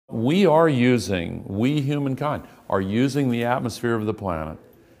We humankind, are using the atmosphere of the planet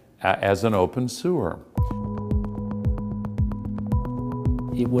as an open sewer.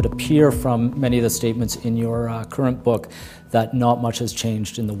 It would appear from many of the statements in your current book that not much has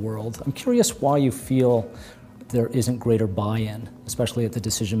changed in the world. I'm curious why you feel there isn't greater buy-in, especially at the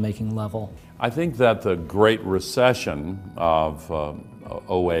decision-making level. I think that the Great Recession of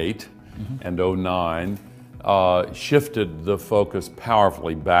 '08 and '09 shifted the focus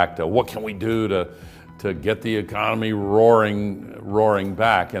powerfully back to what can we do to get the economy roaring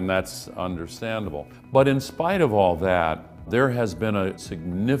back, and that's understandable. But in spite of all that, there has been a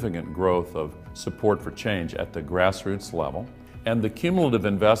significant growth of support for change at the grassroots level, and the cumulative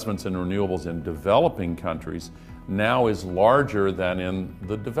investments in renewables in developing countries now is larger than in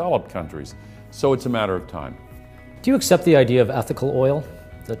the developed countries. So it's a matter of time. Do you accept the idea of ethical oil?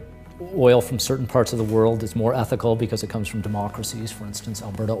 That oil from certain parts of the world is more ethical because it comes from democracies? For instance,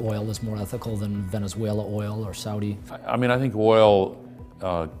 Alberta oil is more ethical than Venezuela oil or Saudi. I mean, I think oil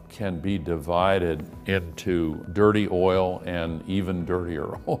can be divided into dirty oil and even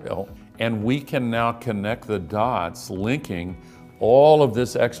dirtier oil. And we can now connect the dots, linking all of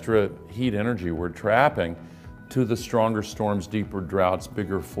this extra heat energy we're trapping to the stronger storms, deeper droughts,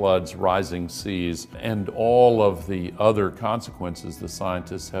 bigger floods, rising seas, and all of the other consequences the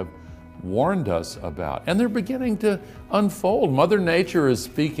scientists have warned us about. And they're beginning to unfold. Mother Nature is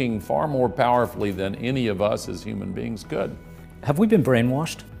speaking far more powerfully than any of us as human beings could. Have we been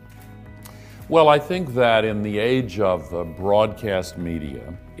brainwashed? Well, I think that in the age of broadcast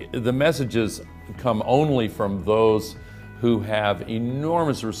media, the messages come only from those who have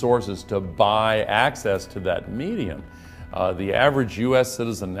enormous resources to buy access to that medium. The average US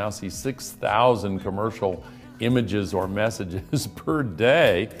citizen now sees 6,000 commercial images or messages per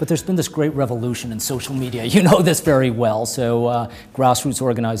day. But there's been this great revolution in social media. You know this very well. So grassroots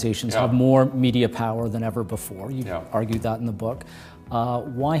organizations have more media power than ever before. You argued that in the book.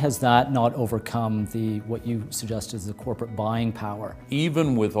 Why has that not overcome what you suggest is the corporate buying power?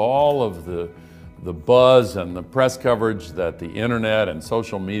 Even with all of the buzz and the press coverage that the internet and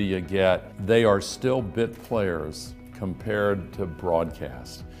social media get, they are still bit players compared to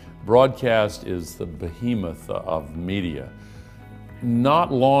broadcast. Broadcast is the behemoth of media.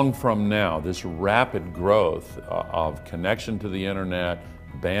 Not long from now, this rapid growth of connection to the internet,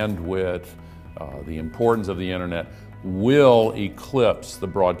 bandwidth, the importance of the internet will eclipse the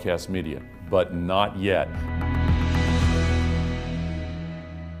broadcast media, but not yet.